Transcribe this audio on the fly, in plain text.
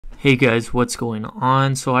Hey guys, what's going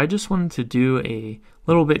on? So I just wanted to do a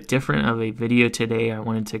little bit different of a video today. I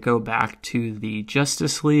wanted to go back to the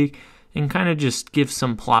Justice League and kind of just give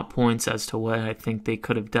some plot points as to what I think they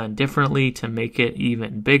could have done differently to make it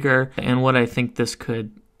even bigger, and what I think this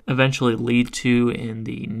could eventually lead to in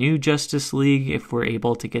the new Justice League if we're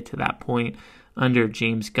able to get to that point under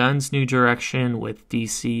James Gunn's new direction with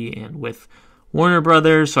DC and with Warner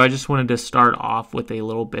Brothers. So I just wanted to start off with a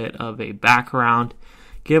little bit of a background,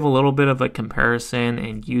 give a little bit of a comparison,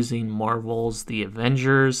 and using Marvel's The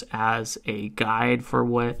Avengers as a guide for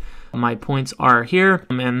what my points are here.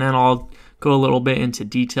 And then I'll go a little bit into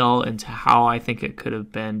detail into how I think it could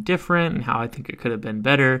have been different and how I think it could have been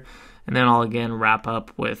better. And then I'll again wrap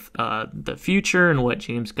up with the future and what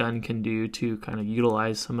James Gunn can do to kind of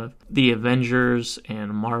utilize some of the Avengers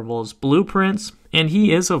and Marvel's blueprints. And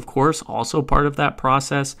he is, of course, also part of that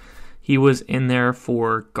process. He was in there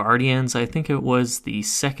for Guardians. I think it was the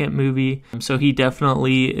second movie. So he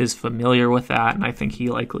definitely is familiar with that. And I think he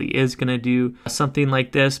likely is going to do something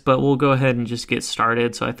like this. But we'll go ahead and just get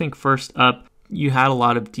started. So I think first up, you had a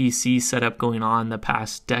lot of DC setup going on the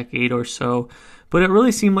past decade or so. But it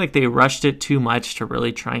really seemed like they rushed it too much to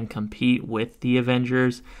really try and compete with the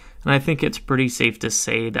Avengers. And I think it's pretty safe to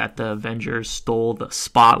say that the Avengers stole the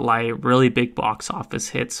spotlight, really big box office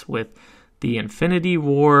hits with the Infinity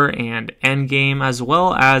War and Endgame, as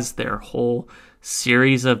well as their whole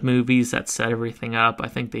series of movies that set everything up. I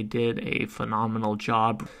think they did a phenomenal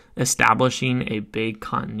job establishing a big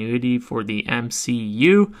continuity for the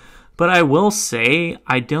MCU. But I will say,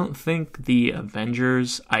 I don't think the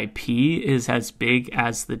Avengers IP is as big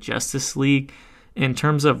as the Justice League in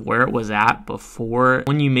terms of where it was at before.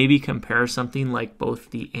 When you maybe compare something like both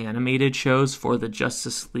the animated shows for the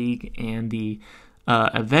Justice League and the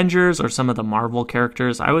Avengers or some of the Marvel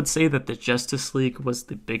characters, I would say that the Justice League was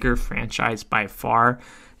the bigger franchise by far.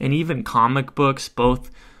 And even comic books, both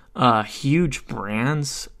huge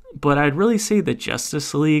brands. But I'd really say the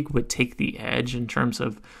Justice League would take the edge in terms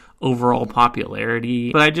of overall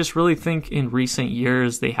popularity. But I just really think in recent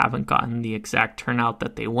years they haven't gotten the exact turnout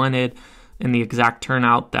that they wanted and the exact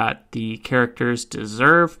turnout that the characters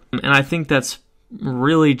deserve. And I think that's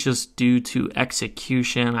really just due to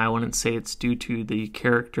execution. I wouldn't say it's due to the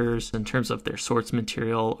characters in terms of their source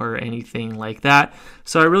material or anything like that.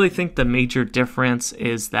 So I really think the major difference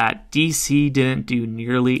is that DC didn't do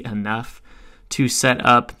nearly enough to set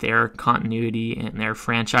up their continuity and their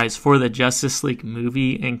franchise for the Justice League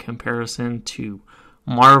movie in comparison to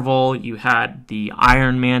Marvel. You had the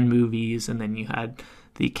Iron Man movies, and then you had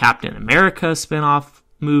the Captain America spin-off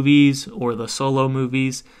movies or the solo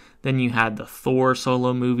movies. Then you had the Thor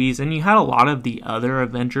solo movies, and you had a lot of the other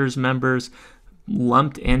Avengers members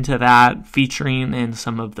lumped into that, featuring in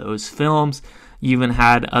some of those films. You even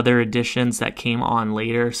had other additions that came on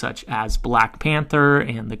later, such as Black Panther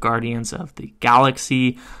and the Guardians of the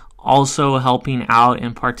Galaxy, also helping out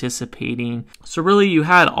and participating. So really, you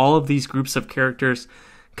had all of these groups of characters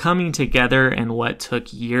coming together in what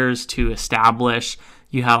took years to establish.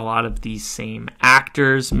 You had a lot of these same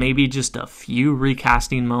actors, maybe just a few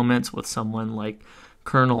recasting moments with someone like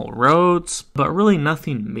Colonel Rhodes, but really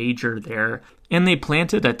nothing major there. And they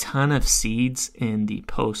planted a ton of seeds in the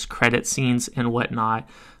post-credit scenes and whatnot.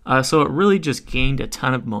 So it really just gained a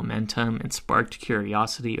ton of momentum and sparked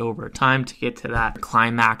curiosity over time to get to that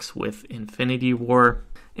climax with Infinity War.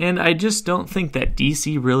 And I just don't think that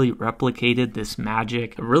DC really replicated this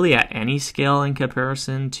magic really at any scale in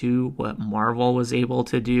comparison to what Marvel was able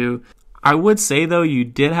to do. I would say, though, you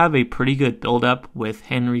did have a pretty good build-up with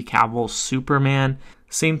Henry Cavill's Superman.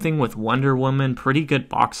 Same thing with Wonder Woman, pretty good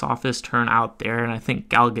box office turnout there, and I think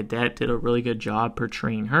Gal Gadot did a really good job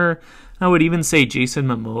portraying her. I would even say Jason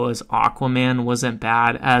Momoa's Aquaman wasn't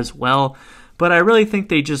bad as well. But I really think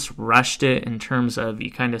they just rushed it in terms of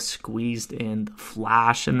you kind of squeezed in the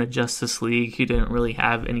Flash and the Justice League, who didn't really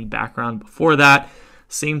have any background before that.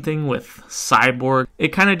 Same thing with Cyborg. It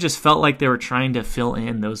kind of just felt like they were trying to fill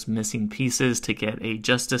in those missing pieces to get a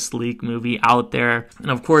Justice League movie out there.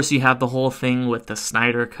 And of course, you have the whole thing with the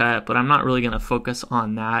Snyder Cut, but I'm not really going to focus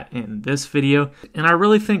on that in this video. And I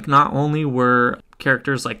really think not only were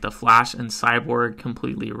characters like the Flash and Cyborg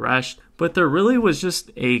completely rushed, but there really was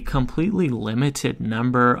just a completely limited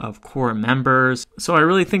number of core members. So I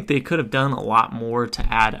really think they could have done a lot more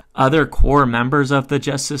to add other core members of the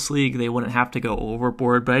Justice League. They wouldn't have to go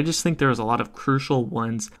overboard, but I just think there was a lot of crucial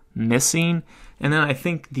ones missing. And then I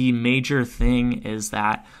think the major thing is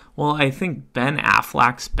that, well, I think Ben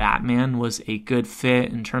Affleck's Batman was a good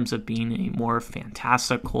fit in terms of being a more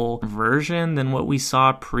fantastical version than what we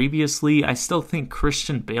saw previously. I still think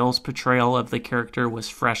Christian Bale's portrayal of the character was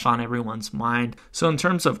fresh on everyone's mind. So in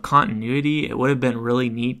terms of continuity, it would have been really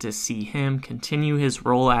neat to see him continue his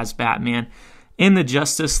role as Batman in the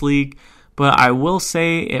Justice League. But I will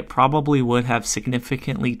say it probably would have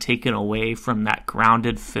significantly taken away from that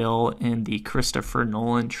grounded feel in the Christopher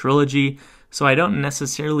Nolan trilogy. So I don't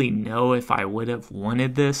necessarily know if I would have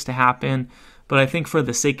wanted this to happen, but I think for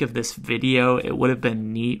the sake of this video, it would have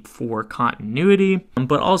been neat for continuity.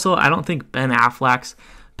 But also, I don't think Ben Affleck's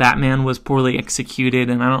Batman was poorly executed,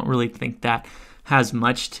 and I don't really think that has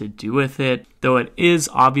much to do with it, though it is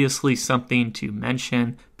obviously something to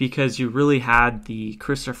mention because you really had the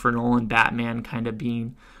Christopher Nolan Batman kind of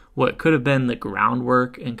being what could have been the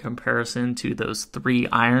groundwork in comparison to those 3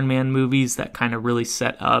 Iron Man movies that kind of really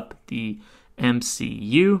set up the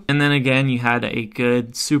MCU. And then again, you had a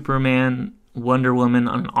good Superman, Wonder Woman,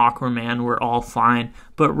 and Aquaman were all fine,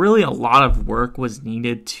 but really a lot of work was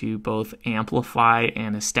needed to both amplify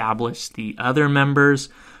and establish the other members.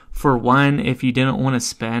 For one, if you didn't want to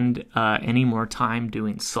spend any more time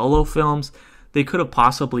doing solo films, they could have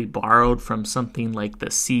possibly borrowed from something like the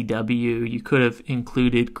CW. You could have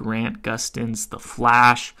included Grant Gustin's The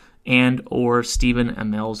Flash and or Stephen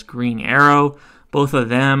Amell's Green Arrow. Both of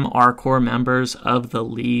them are core members of the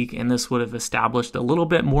league, and this would have established a little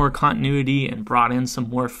bit more continuity and brought in some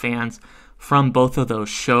more fans from both of those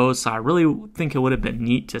shows. So I really think it would have been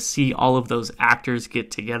neat to see all of those actors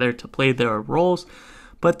get together to play their roles.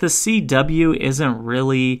 But the CW isn't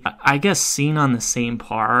really, I guess, seen on the same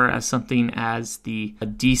par as something as the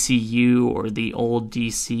DCU or the old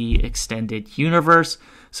DC extended universe.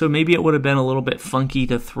 So maybe it would have been a little bit funky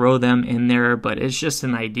to throw them in there, but it's just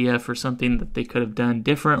an idea for something that they could have done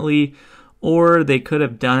differently, or they could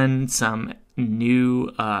have done some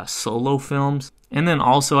new solo films. And then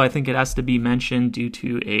also, I think it has to be mentioned due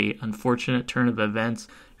to a unfortunate turn of events.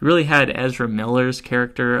 You really had Ezra Miller's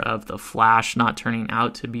character of the Flash not turning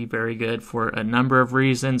out to be very good for a number of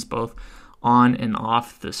reasons, both on and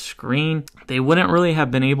off the screen. They wouldn't really have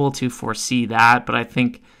been able to foresee that, but I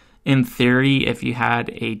think in theory, if you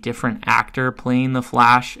had a different actor playing the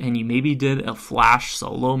Flash and you maybe did a Flash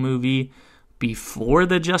solo movie before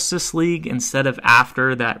the Justice League instead of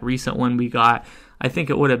after that recent one we got, I think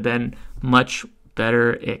it would have been much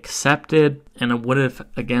better accepted, and it would have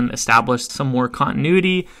again established some more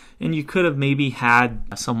continuity, and you could have maybe had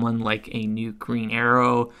someone like a new Green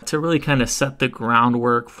Arrow to really kind of set the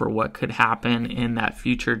groundwork for what could happen in that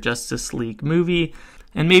future Justice League movie,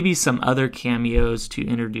 and maybe some other cameos to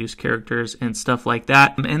introduce characters and stuff like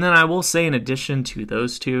that. And then I will say, in addition to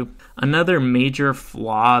those two, another major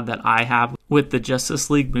flaw that I have with the Justice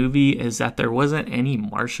League movie is that there wasn't any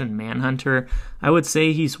Martian Manhunter. I would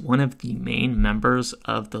say he's one of the main members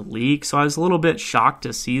of the league, so I was a little bit shocked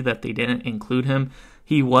to see that they didn't include him.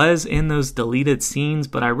 He was in those deleted scenes,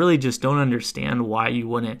 but I really just don't understand why you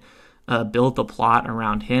wouldn't build the plot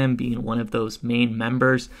around him being one of those main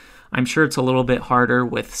members. I'm sure it's a little bit harder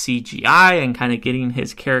with CGI and kind of getting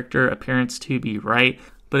his character appearance to be right.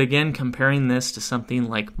 But again, comparing this to something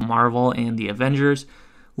like Marvel and the Avengers,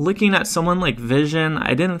 looking at someone like Vision,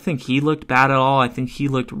 I didn't think he looked bad at all. I think he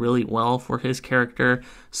looked really well for his character.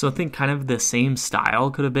 So I think kind of the same style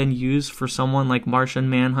could have been used for someone like Martian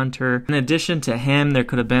Manhunter. In addition to him, there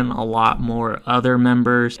could have been a lot more other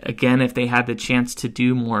members. Again, if they had the chance to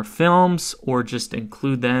do more films or just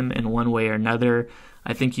include them in one way or another,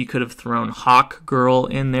 I think you could have thrown Hawk Girl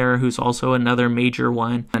in there, who's also another major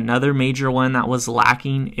one. Another major one that was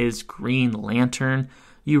lacking is Green Lantern.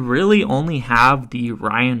 You really only have the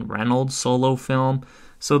Ryan Reynolds solo film,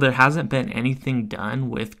 so there hasn't been anything done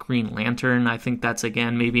with Green Lantern. I think that's,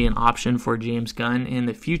 again, maybe an option for James Gunn in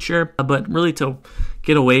the future. But really, to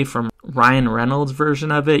get away from Ryan Reynolds'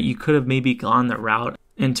 version of it, you could have maybe gone the route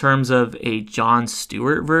in terms of a Jon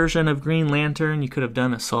Stewart version of Green Lantern. You could have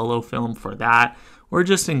done a solo film for that, or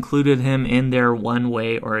just included him in there one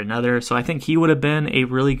way or another. So I think he would have been a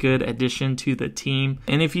really good addition to the team.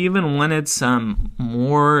 And if you even wanted some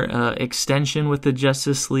more extension with the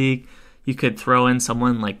Justice League, you could throw in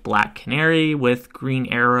someone like Black Canary with Green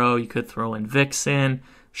Arrow. You could throw in Vixen,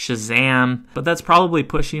 Shazam. But that's probably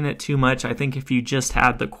pushing it too much. I think if you just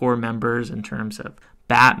had the core members in terms of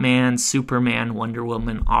Batman, Superman, Wonder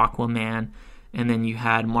Woman, Aquaman, and then you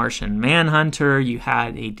had Martian Manhunter, you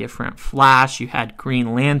had a different Flash, you had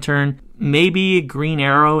Green Lantern, maybe Green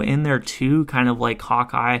Arrow in there too, kind of like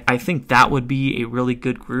Hawkeye. I think that would be a really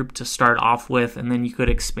good group to start off with, and then you could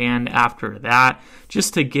expand after that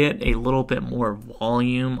just to get a little bit more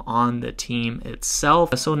volume on the team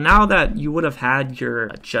itself. So now that you would have had your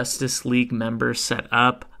Justice League members set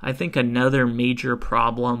up, I think another major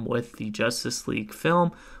problem with the Justice League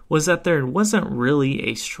film was that there wasn't really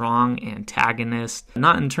a strong antagonist,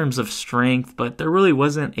 not in terms of strength, but there really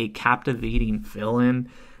wasn't a captivating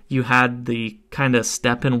villain. You had the kind of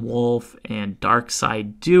Steppenwolf and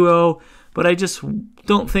Darkseid duo, but I just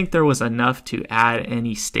don't think there was enough to add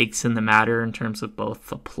any stakes in the matter in terms of both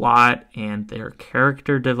the plot and their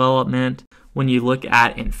character development. When you look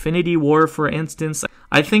at Infinity War, for instance,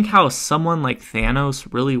 I think how someone like Thanos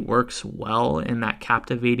really works well in that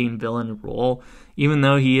captivating villain role, even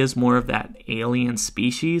though he is more of that alien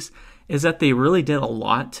species, is that they really did a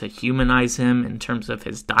lot to humanize him in terms of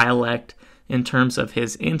his dialect, in terms of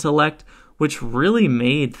his intellect, which really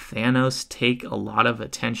made Thanos take a lot of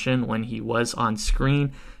attention when he was on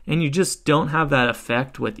screen. And you just don't have that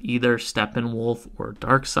effect with either Steppenwolf or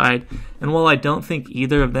Darkseid. And while I don't think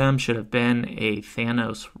either of them should have been a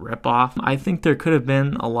Thanos ripoff, I think there could have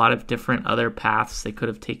been a lot of different other paths they could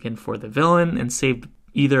have taken for the villain and saved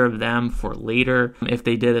either of them for later if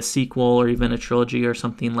they did a sequel or even a trilogy or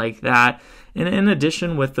something like that. And in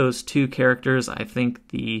addition, with those two characters, I think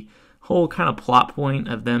the whole kind of plot point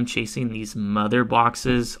of them chasing these mother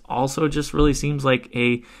boxes also just really seems like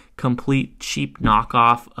a complete cheap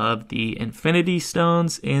knockoff of the Infinity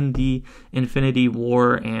Stones in the Infinity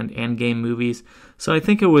War and Endgame movies. So I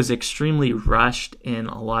think it was extremely rushed in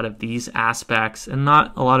a lot of these aspects, and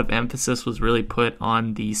not a lot of emphasis was really put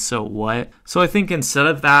on the so what. So I think instead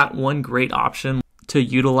of that, one great option to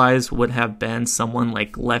utilize would have been someone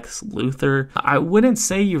like Lex Luthor. I wouldn't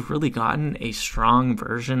say you've really gotten a strong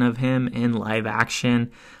version of him in live action.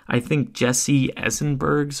 I think Jesse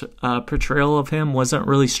Eisenberg's portrayal of him wasn't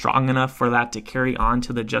really strong enough for that to carry on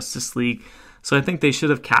to the Justice League. So I think they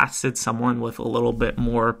should have casted someone with a little bit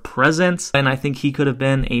more presence, and I think he could have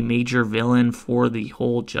been a major villain for the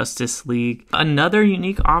whole Justice League. Another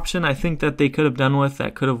unique option I think that they could have done with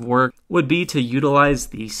that could have worked would be to utilize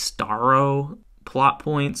the Starro plot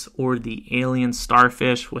points or the alien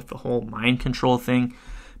starfish with the whole mind control thing,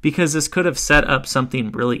 because this could have set up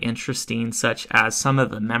something really interesting, such as some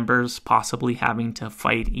of the members possibly having to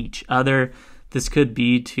fight each other. This could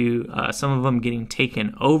be to some of them getting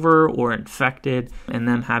taken over or infected, and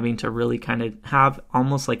them having to really kind of have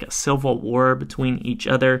almost like a civil war between each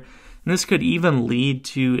other. And this could even lead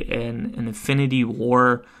to an Infinity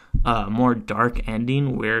War more dark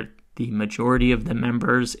ending, where the majority of the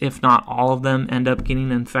members, if not all of them, end up getting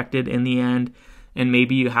infected in the end. And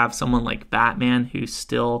maybe you have someone like Batman, who's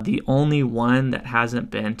still the only one that hasn't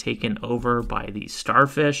been taken over by these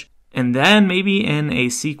starfish. And then maybe in a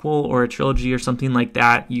sequel or a trilogy or something like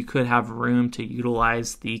that, you could have room to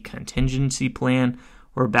utilize the contingency plan,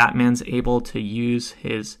 where Batman's able to use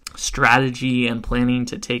his strategy and planning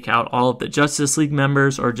to take out all of the Justice League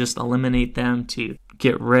members or just eliminate them to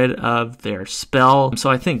get rid of their spell. So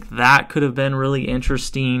I think that could have been really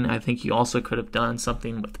interesting. I think you also could have done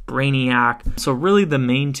something with Brainiac. So really the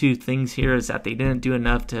main two things here is that they didn't do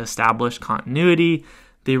enough to establish continuity.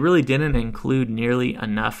 They really didn't include nearly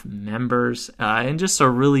enough members, and just a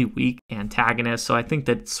really weak antagonist. So I think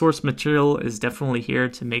that source material is definitely here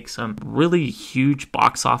to make some really huge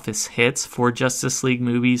box office hits for Justice League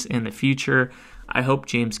movies in the future. I hope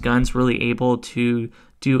James Gunn's really able to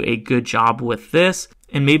do a good job with this,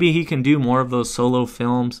 and maybe he can do more of those solo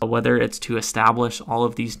films, whether it's to establish all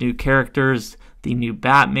of these new characters, the new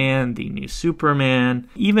Batman, the new Superman,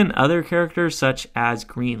 even other characters such as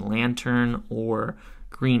Green Lantern or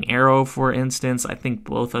Green Arrow, for instance. I think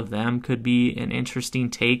both of them could be an interesting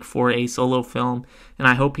take for a solo film, and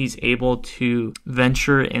I hope he's able to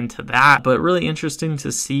venture into that. But really interesting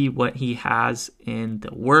to see what he has in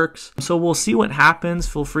the works. So we'll see what happens.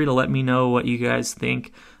 Feel free to let me know what you guys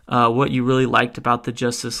think, what you really liked about the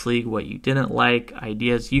Justice League, what you didn't like,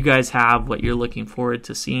 ideas you guys have, what you're looking forward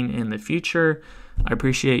to seeing in the future. I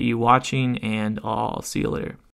appreciate you watching, and I'll see you later.